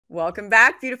Welcome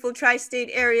back, beautiful tri-state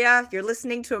area. You're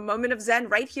listening to A Moment of Zen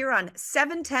right here on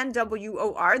 710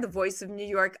 WOR, the voice of New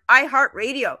York,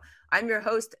 iHeartRadio. I'm your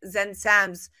host, Zen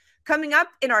Sams. Coming up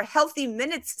in our Healthy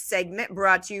Minutes segment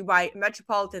brought to you by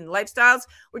Metropolitan Lifestyles,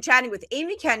 we're chatting with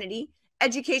Amy Kennedy,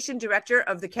 Education Director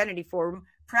of the Kennedy Forum,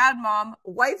 proud mom,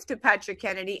 wife to Patrick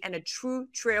Kennedy, and a true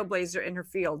trailblazer in her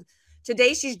field.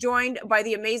 Today, she's joined by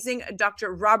the amazing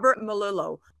Dr. Robert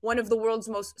Melillo, one of the world's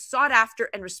most sought-after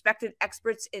and respected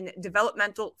experts in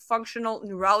developmental functional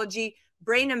neurology,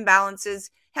 brain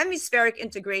imbalances, hemi-spheric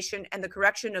integration, and the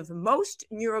correction of most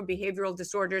neurobehavioral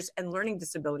disorders and learning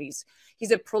disabilities.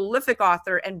 He's a prolific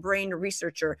author and brain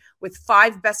researcher with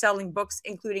 5 best-selling books,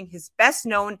 including his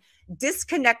best-known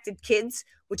Disconnected Kids,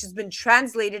 which has been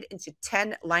translated into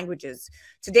 10 languages.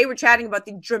 Today, we're chatting about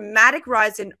the dramatic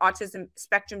rise in autism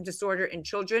spectrum disorder in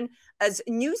children as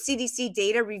new CDC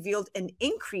data revealed an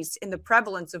increase in the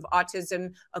prevalence of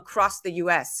autism across the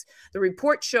U.S. The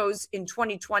report shows in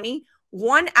 2020,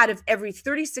 1 out of every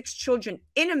 36 children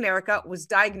in America was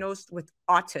diagnosed with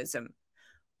autism.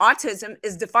 Autism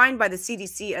is defined by the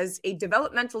CDC as a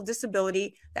developmental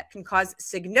disability that can cause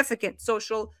significant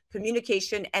social,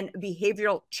 communication, and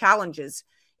behavioral challenges.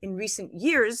 In recent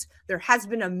years, there has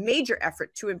been a major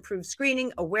effort to improve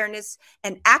screening, awareness,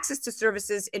 and access to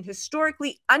services in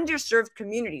historically underserved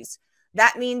communities.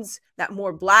 That means that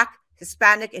more Black,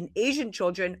 Hispanic, and Asian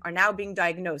children are now being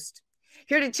diagnosed.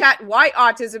 Here to chat why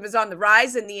autism is on the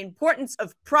rise and the importance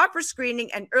of proper screening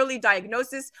and early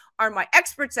diagnosis are my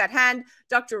experts at hand,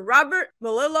 Dr. Robert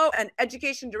Melillo, an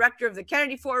Education Director of the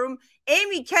Kennedy Forum.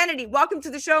 Amy Kennedy, welcome to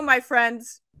the show, my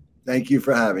friends. Thank you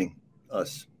for having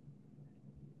us.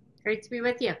 Great to be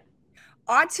with you.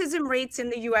 Autism rates in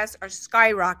the U.S. are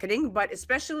skyrocketing, but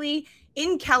especially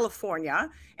in California.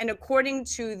 And according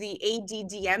to the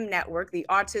ADDM network, the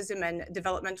Autism and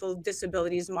Developmental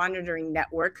Disabilities Monitoring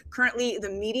Network, currently the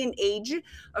median age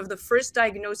of the first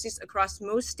diagnosis across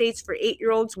most states for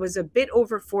 8-year-olds was a bit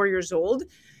over 4 years old.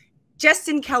 Just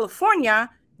in California,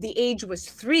 the age was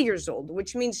 3 years old,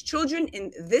 which means children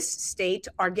in this state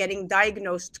are getting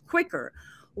diagnosed quicker.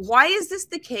 Why is this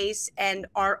the case? And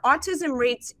are autism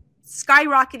rates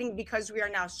skyrocketing because we are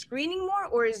now screening more,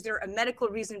 or is there a medical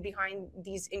reason behind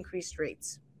these increased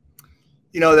rates?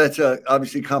 You know, that's a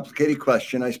obviously complicated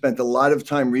question. I spent a lot of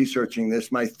time researching this.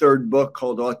 My 3rd book,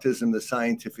 called Autism: The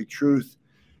Scientific Truth,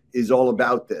 is all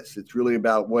about this. It's really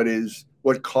about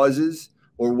what causes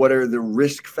or what are the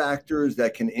risk factors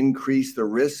that can increase the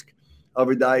risk of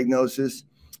a diagnosis.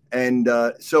 And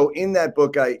so in that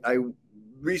book, I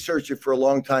researched it for a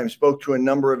long time, spoke to a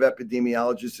number of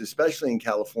epidemiologists, especially in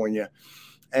California.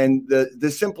 And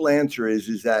the simple answer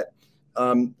is that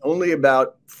only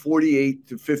about 48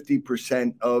 to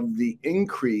 50% of the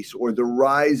increase or the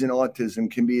rise in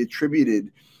autism can be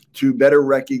attributed to better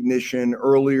recognition,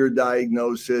 earlier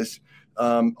diagnosis,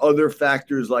 other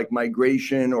factors like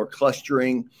migration or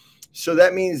clustering. So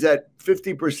that means that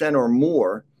 50% or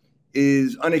more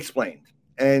is unexplained.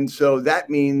 And so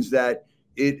that means that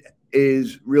it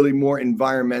is really more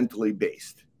environmentally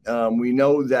based. We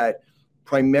know that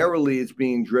primarily it's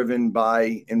being driven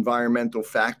by environmental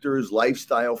factors,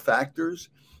 lifestyle factors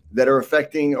that are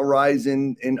affecting a rise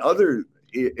in other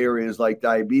areas like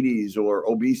diabetes or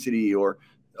obesity or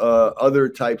other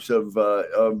types of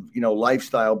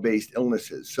lifestyle-based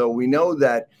illnesses. So we know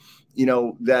that,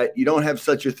 that you don't have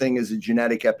such a thing as a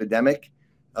genetic epidemic.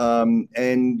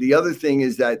 And the other thing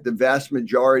is that the vast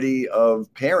majority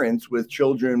of parents with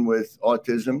children with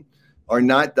autism are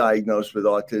not diagnosed with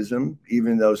autism,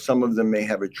 even though some of them may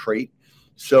have a trait.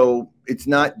 So it's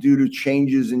not due to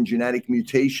changes in genetic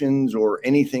mutations or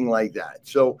anything like that.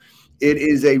 So it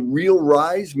is a real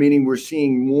rise, meaning we're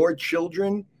seeing more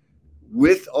children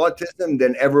with autism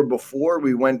than ever before.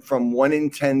 We went from 1 in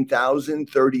 10,000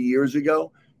 30 years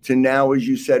ago to now, as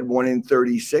you said, 1 in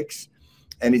 36.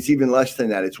 And it's even less than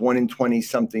that. It's 1 in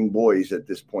 20-something boys at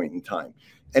this point in time.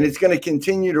 And it's going to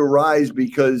continue to rise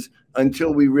because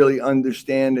until we really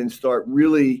understand and start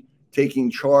really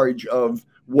taking charge of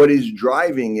what is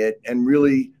driving it and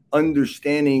really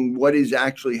understanding what is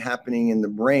actually happening in the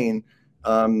brain,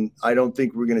 I don't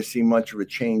think we're going to see much of a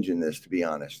change in this, to be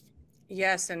honest.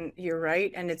 Yes, and you're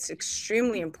right. And it's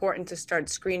extremely important to start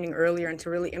screening earlier and to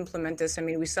really implement this. I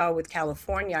mean, we saw with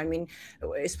California, I mean,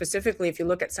 specifically, if you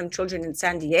look at some children in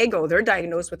San Diego, they're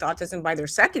diagnosed with autism by their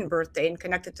 2nd birthday and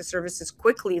connected to services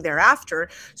quickly thereafter.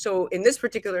 So in this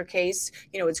particular case,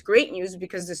 it's great news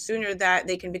because the sooner that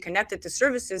they can be connected to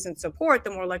services and support,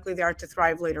 the more likely they are to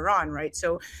thrive later on, right?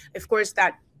 So, of course,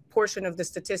 that portion of the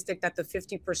statistic that the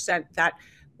 50% that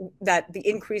that the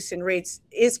increase in rates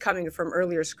is coming from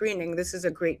earlier screening. This is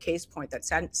a great case point that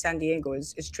San Diego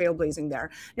is trailblazing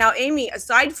there. Now, Amy,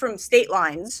 aside from state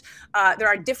lines, there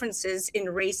are differences in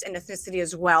race and ethnicity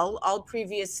as well. All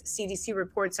previous CDC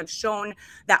reports have shown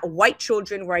that white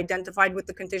children were identified with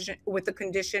the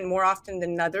condition more often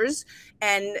than others.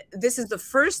 And this is the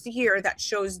first year that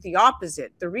shows the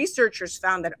opposite. The researchers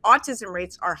found that autism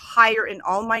rates are higher in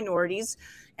all minorities.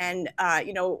 And,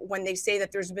 when they say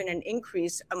that there's been an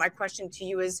increase, my question to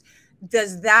you is,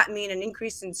 does that mean an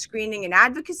increase in screening and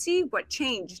advocacy? What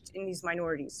changed in these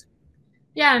minorities?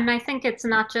 Yeah, and I think it's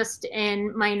not just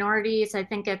in minorities. I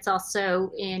think it's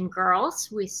also in girls.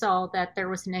 We saw that there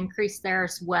was an increase there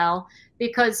as well,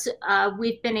 because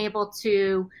we've been able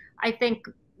to, I think,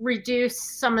 reduce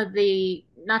some of the,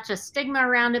 not just stigma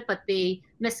around it, but the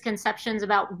misconceptions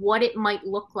about what it might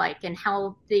look like and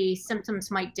how the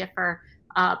symptoms might differ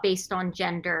based on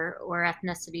gender or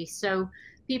ethnicity. So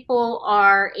people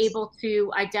are able to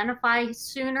identify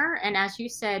sooner, and as you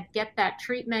said, get that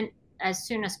treatment as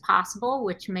soon as possible,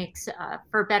 which makes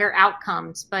for better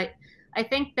outcomes. But I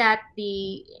think that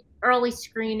the early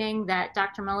screening that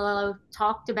Dr. Melillo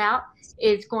talked about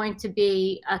is going to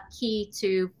be a key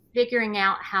to figuring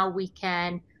out how we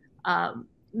can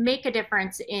make a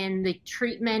difference in the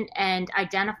treatment and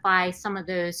identify some of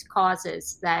those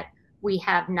causes that we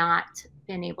have not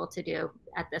been able to do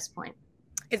at this point.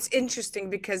 It's interesting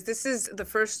because this is the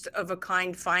first of a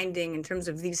kind finding in terms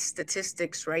of these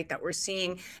statistics, right, that we're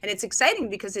seeing. And it's exciting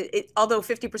because although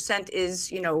 50%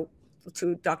 is,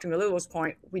 to Dr. Melillo's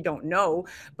point, we don't know,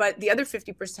 but the other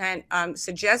 50%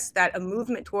 suggests that a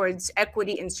movement towards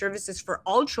equity in services for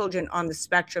all children on the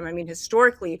spectrum. I mean,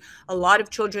 historically, a lot of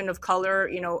children of color,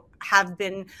 have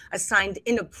been assigned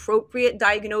inappropriate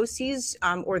diagnoses,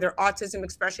 or their autism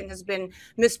expression has been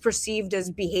misperceived as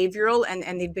behavioral,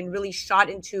 and they've been really shot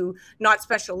into not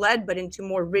special ed, but into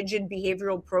more rigid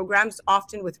behavioral programs,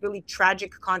 often with really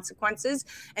tragic consequences.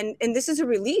 And this is a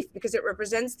relief because it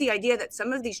represents the idea that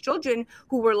some of these children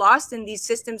who were lost in these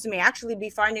systems may actually be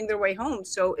finding their way home.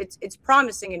 So it's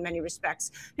promising in many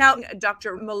respects. Now,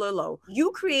 Dr. Melillo,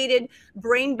 you created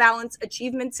Brain Balance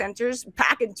Achievement Centers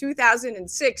back in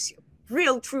 2006.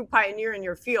 Real true pioneer in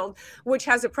your field, which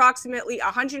has approximately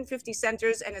 150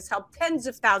 centers and has helped tens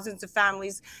of thousands of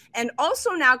families, and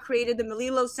also now created the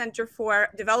Melillo Center for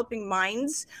Developing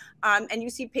Minds. And you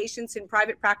see patients in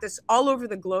private practice all over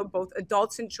the globe, both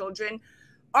adults and children.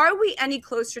 Are we any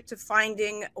closer to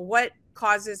finding what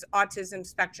causes autism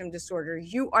spectrum disorder?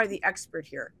 You are the expert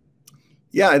here.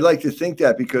 Yeah, I'd like to think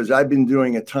that because I've been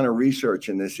doing a ton of research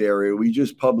in this area. We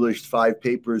just published 5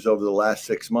 papers over the last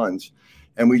 6 months.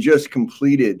 And we just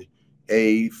completed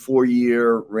a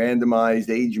 4-year randomized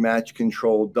age match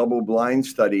controlled double-blind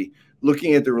study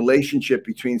looking at the relationship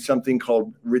between something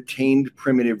called retained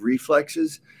primitive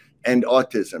reflexes and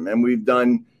autism. And we've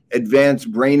done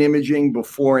advanced brain imaging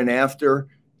before and after,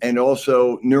 and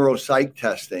also neuropsych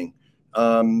testing.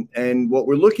 And what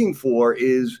we're looking for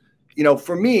is,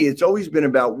 for me, it's always been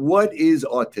about what is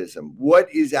autism? What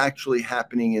is actually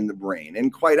happening in the brain?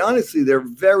 And quite honestly, there are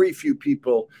very few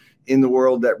people in the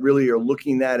world that really are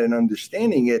looking at and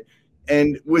understanding it,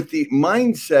 and with the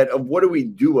mindset of what do we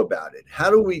do about it? How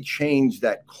do we change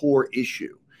that core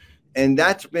issue? And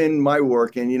that's been my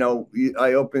work. And,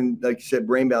 I opened, like you said,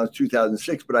 Brain Balance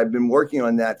 2006, but I've been working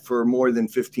on that for more than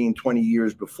 15, 20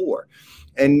 years before.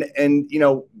 And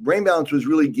Brain Balance was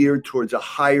really geared towards a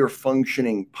higher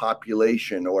functioning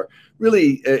population, or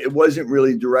really, it wasn't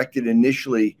really directed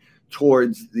initially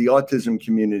towards the autism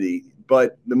community.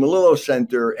 But the Melillo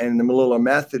Center and the Melillo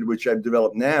method, which I've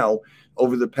developed now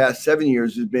over the past 7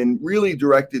 years, has been really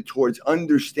directed towards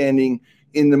understanding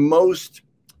in the most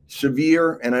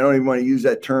severe, and I don't even want to use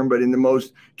that term, but in the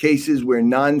most cases where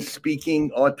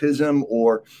non-speaking autism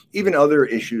or even other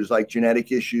issues like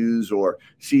genetic issues or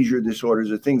seizure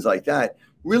disorders or things like that,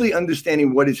 really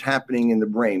understanding what is happening in the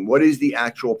brain. What is the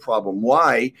actual problem?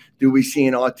 Why do we see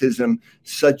in autism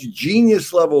such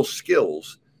genius level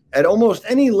skills at almost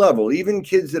any level, even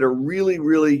kids that are really,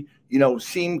 really,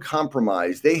 seem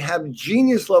compromised? They have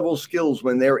genius level skills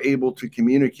when they're able to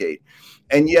communicate.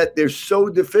 And yet they're so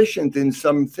deficient in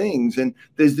some things. And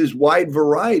there's this wide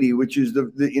variety, which is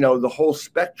the whole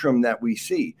spectrum that we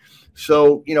see.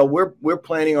 So, we're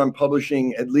planning on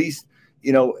publishing at least,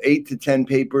 8 to 10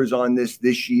 papers on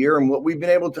this year. And what we've been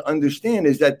able to understand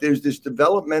is that there's this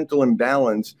developmental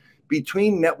imbalance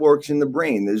between networks in the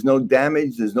brain. There's no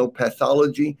damage, there's no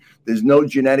pathology, there's no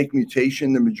genetic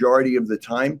mutation the majority of the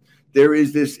time. There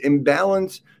is this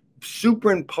imbalance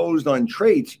superimposed on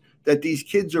traits that these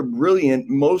kids are brilliant,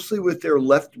 mostly with their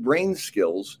left brain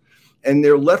skills, and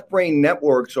their left brain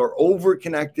networks are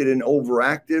overconnected and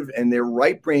overactive, and their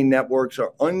right brain networks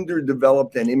are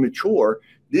underdeveloped and immature,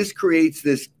 this creates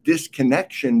this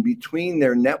disconnection between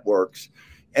their networks,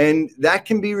 and that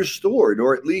can be restored,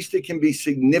 or at least it can be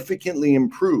significantly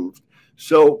improved.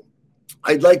 So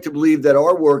I'd like to believe that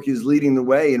our work is leading the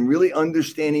way in really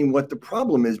understanding what the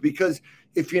problem is, because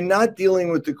if you're not dealing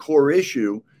with the core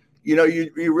issue,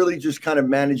 you're really just kind of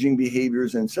managing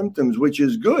behaviors and symptoms, which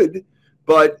is good.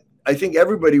 But I think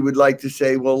everybody would like to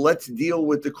say, well, let's deal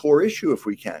with the core issue if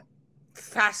we can.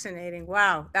 Fascinating.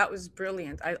 Wow. That was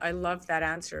brilliant. I love that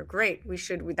answer. Great.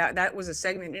 That was a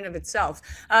segment in of itself.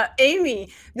 Amy,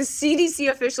 the CDC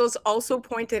officials also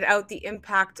pointed out the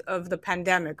impact of the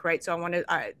pandemic, right? So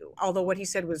although what he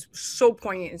said was so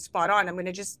poignant and spot on, I'm going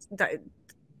to just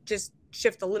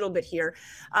shift a little bit here.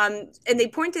 And they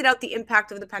pointed out the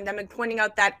impact of the pandemic, pointing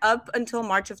out that up until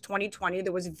March of 2020,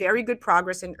 there was very good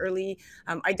progress in early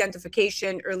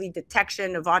identification, early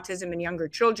detection of autism in younger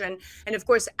children. And of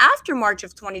course, after March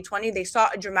of 2020, they saw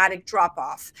a dramatic drop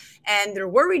off. And they're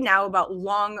worried now about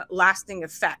long-lasting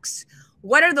effects.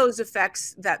 What are those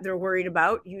effects that they're worried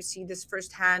about? You see this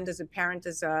firsthand as a parent,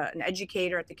 as an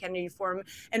educator at the Kennedy Forum.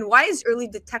 And why is early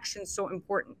detection so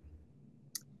important?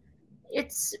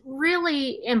 It's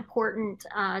really important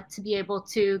to be able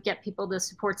to get people the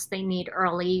supports they need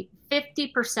early.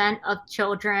 50% of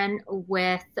children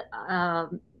with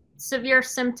severe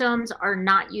symptoms are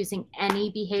not using any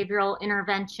behavioral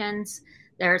interventions.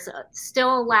 There's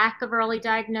still a lack of early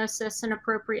diagnosis and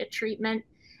appropriate treatment.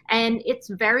 And it's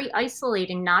very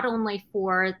isolating, not only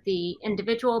for the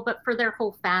individual, but for their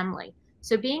whole family.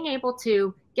 So being able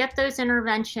to get those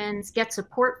interventions, get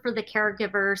support for the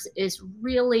caregivers is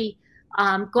really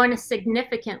going to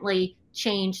significantly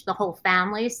change the whole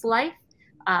family's life.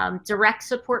 Direct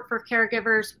support for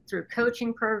caregivers through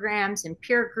coaching programs and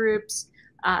peer groups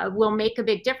will make a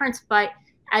big difference. But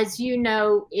as you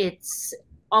know, it's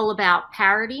all about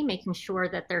parity, making sure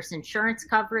that there's insurance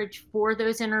coverage for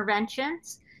those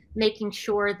interventions, making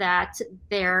sure that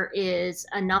there is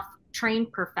enough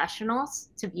trained professionals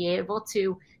to be able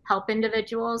to help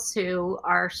individuals who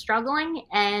are struggling,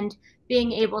 and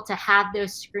being able to have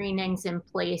those screenings in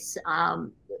place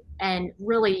and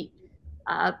really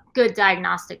good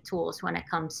diagnostic tools when it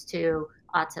comes to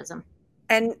autism.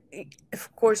 And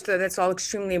of course, that's all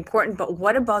extremely important. But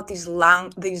what about these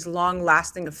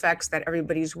long-lasting effects that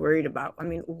everybody's worried about? I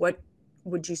mean, what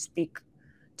would you speak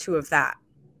to of that?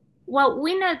 Well,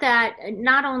 we know that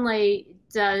not only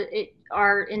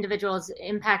are individuals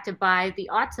impacted by the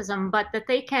autism, but that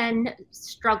they can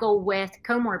struggle with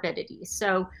comorbidities.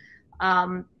 So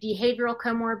behavioral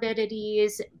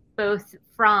comorbidities, both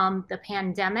from the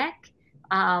pandemic,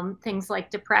 things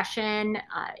like depression,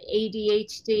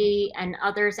 ADHD, and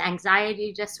others,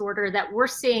 anxiety disorder that we're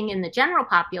seeing in the general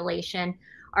population,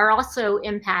 are also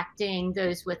impacting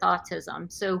those with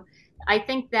autism. So I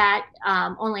think that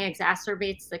only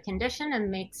exacerbates the condition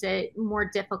and makes it more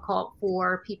difficult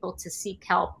for people to seek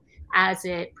help as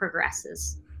it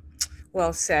progresses.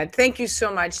 Well said. Thank you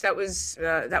so much. That was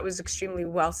extremely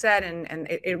well said, and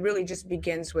it really just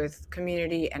begins with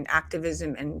community and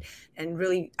activism and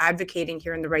really advocating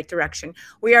here in the right direction.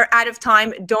 We are out of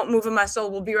time. Don't move a muscle.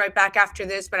 We'll be right back after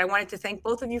this, but I wanted to thank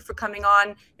both of you for coming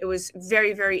on. It was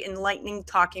very, very enlightening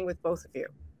talking with both of you.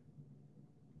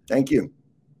 Thank you.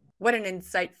 What an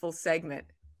insightful segment.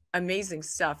 Amazing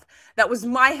stuff. That was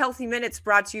My Healthy Minutes,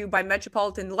 brought to you by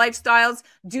Metropolitan Lifestyles.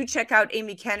 Do check out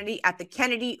Amy Kennedy at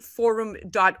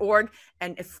thekennedyforum.org.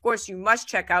 And of course, you must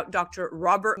check out Dr.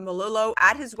 Robert Melillo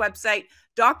at his website,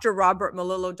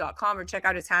 drrobertmelillo.com, or check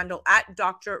out his handle at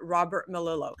Dr. Robert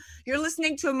Melillo. You're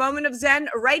listening to A Moment of Zen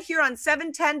right here on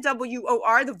 710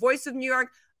 WOR, the voice of New York,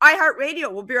 iHeartRadio.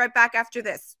 We'll be right back after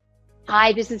this.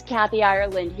 Hi, this is Kathy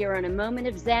Ireland here on A Moment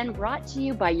of Zen, brought to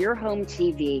you by Your Home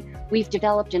TV. We've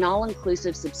developed an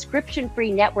all-inclusive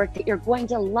subscription-free network that you're going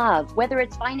to love, whether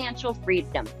it's financial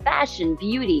freedom, fashion,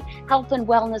 beauty, health and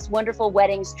wellness, wonderful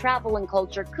weddings, travel and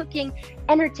culture, cooking,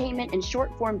 entertainment, and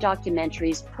short-form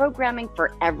documentaries, programming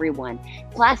for everyone.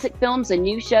 Classic films and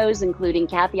new shows, including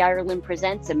Kathy Ireland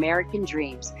Presents American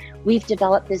Dreams. We've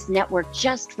developed this network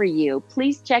just for you.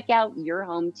 Please check out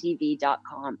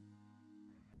yourhometv.com.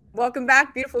 Welcome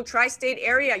back, beautiful tri-state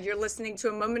area. You're listening to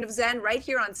A Moment of Zen right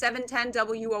here on 710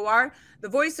 WOR, the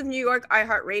voice of New York,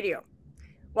 iHeartRadio.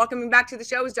 Welcoming back to the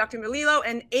show is Dr. Melillo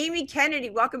and Amy Kennedy.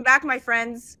 Welcome back, my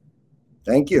friends.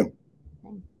 Thank you.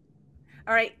 All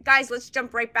right, guys, let's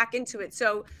jump right back into it.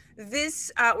 So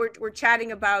this, we're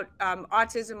chatting about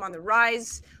autism on the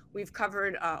rise. We've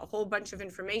covered a whole bunch of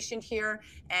information here,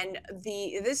 and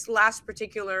this last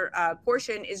particular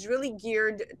portion is really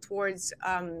geared towards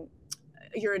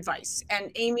your advice. And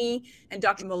Amy and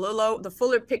Dr. Melillo, the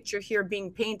fuller picture here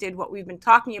being painted, what we've been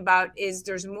talking about is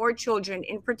there's more children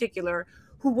in particular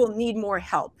who will need more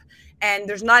help. And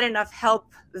there's not enough help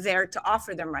there to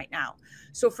offer them right now.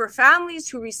 So for families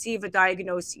who receive a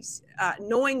diagnosis,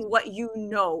 knowing what you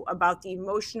know about the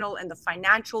emotional and the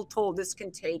financial toll this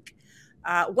can take,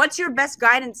 what's your best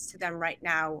guidance to them right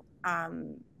now?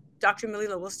 Dr.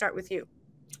 Melillo, we'll start with you.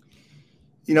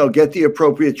 Get the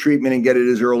appropriate treatment and get it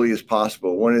as early as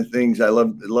possible. One of the things I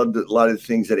loved a lot of the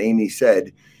things that Amy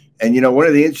said. And, one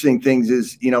of the interesting things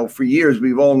is, for years,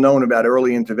 we've all known about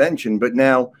early intervention, but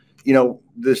now,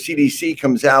 the CDC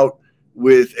comes out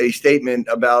with a statement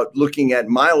about looking at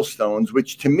milestones,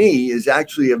 which to me is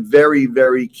actually a very,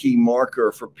 very key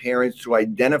marker for parents to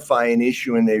identify an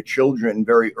issue in their children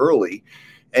very early.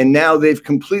 And now they've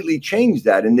completely changed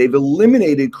that, and they've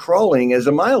eliminated crawling as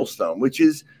a milestone, which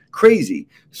is crazy.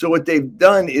 So what they've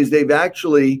done is they've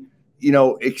actually,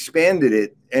 expanded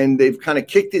it, and they've kind of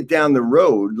kicked it down the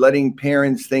road, letting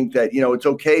parents think that, it's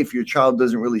okay if your child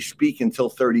doesn't really speak until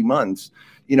 30 months,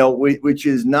 which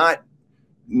is not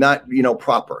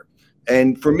proper.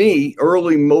 And for me,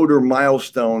 early motor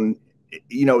milestone,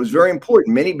 is very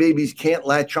important. Many babies can't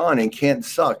latch on and can't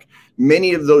suck.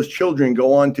 Many of those children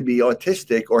go on to be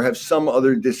autistic or have some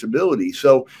other disability.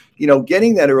 So,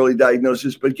 getting that early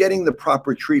diagnosis, but getting the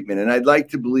proper treatment. And I'd like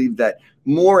to believe that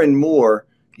more and more,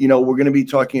 we're going to be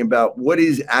talking about what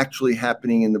is actually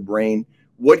happening in the brain.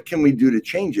 What can we do to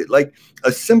change it? Like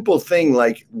a simple thing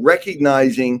like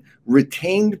recognizing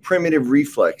retained primitive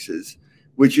reflexes,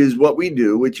 which is what we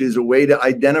do, which is a way to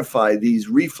identify these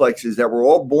reflexes that we're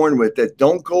all born with that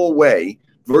don't go away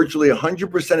virtually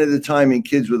 100% of the time in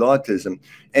kids with autism,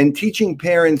 and teaching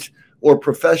parents or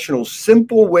professionals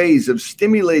simple ways of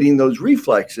stimulating those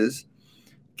reflexes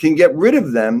can get rid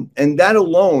of them. And that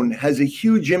alone has a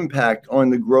huge impact on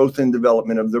the growth and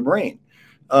development of the brain.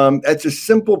 It's a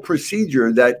simple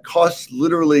procedure that costs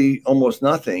literally almost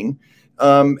nothing.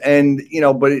 But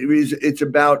it's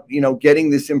about, getting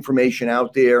this information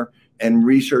out there and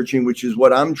researching, which is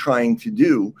what I'm trying to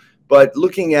do. But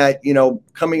looking at,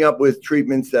 coming up with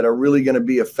treatments that are really going to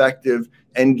be effective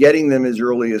and getting them as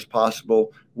early as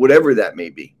possible, whatever that may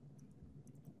be.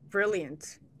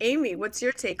 Brilliant. Amy, what's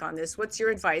your take on this? What's your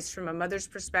advice from a mother's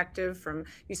perspective?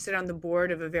 You sit on the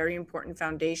board of a very important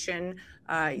foundation.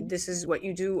 This is what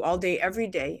you do all day, every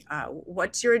day.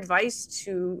 What's your advice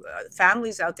to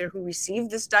families out there who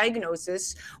receive this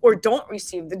diagnosis or don't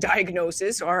receive the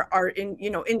diagnosis or are in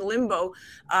limbo?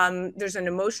 There's an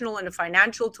emotional and a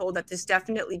financial toll that this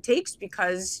definitely takes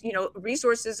because,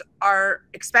 resources are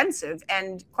expensive,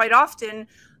 and quite often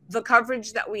the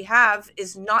coverage that we have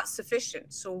is not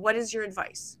sufficient. So what is your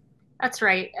advice? That's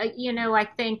right. I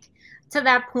think to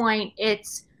that point,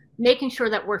 it's making sure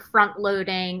that we're front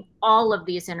loading all of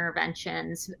these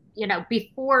interventions,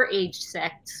 before age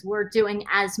 6. We're doing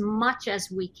as much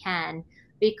as we can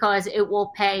because it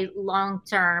will pay long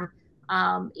term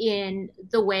in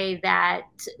the way that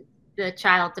the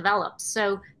child develops.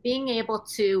 So being able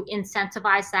to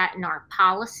incentivize that in our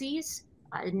policies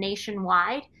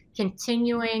nationwide,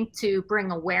 continuing to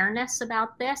bring awareness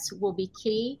about this will be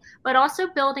key, but also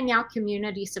building out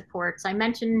community supports. I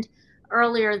mentioned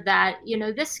earlier that,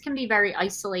 this can be very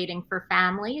isolating for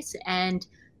families, and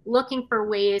looking for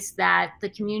ways that the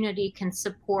community can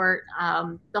support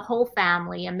the whole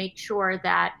family and make sure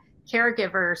that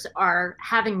caregivers are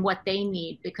having what they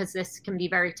need, because this can be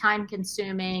very time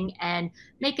consuming and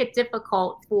make it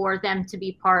difficult for them to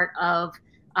be part of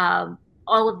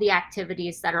all of the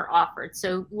activities that are offered.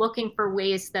 So looking for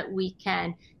ways that we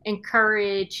can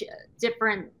encourage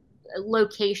different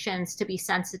locations to be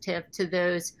sensitive to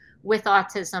those with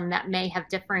autism that may have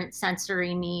different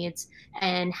sensory needs,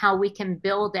 and how we can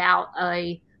build out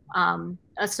a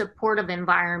supportive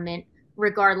environment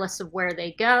regardless of where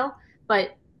they go.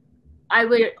 But I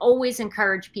would always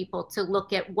encourage people to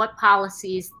look at what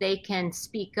policies they can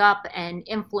speak up and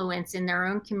influence in their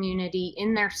own community,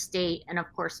 in their state, and of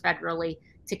course federally,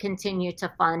 to continue to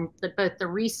fund both the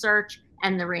research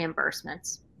and the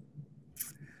reimbursements.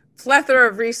 Plethora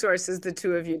of resources, the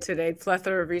two of you today.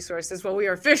 Plethora of resources. Well, we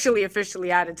are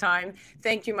officially out of time.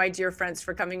 Thank you, my dear friends,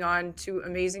 for coming on. Two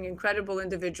amazing, incredible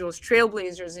individuals,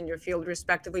 trailblazers in your field,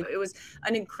 respectively. It was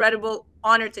an incredible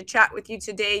honor to chat with you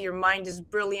today. Your mind is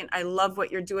brilliant. I love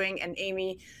what you're doing. And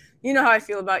Amy, you know how I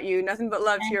feel about you. Nothing but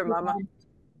love here, Mama.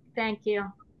 Thank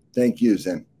you. Thank you,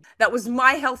 Zen. That was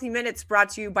My Healthy Minutes, brought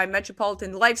to you by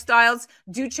Metropolitan Lifestyles.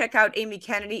 Do check out Amy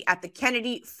Kennedy at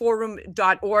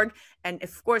thekennedyforum.org. And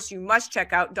of course, you must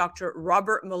check out Dr.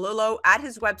 Robert Melillo at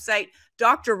his website,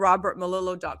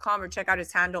 drrobertmelillo.com, or check out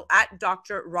his handle at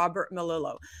Dr. Robert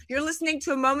Melillo. You're listening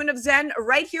to A Moment of Zen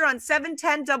right here on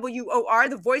 710 WOR,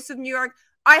 the voice of New York,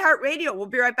 iHeartRadio. We'll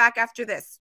be right back after this.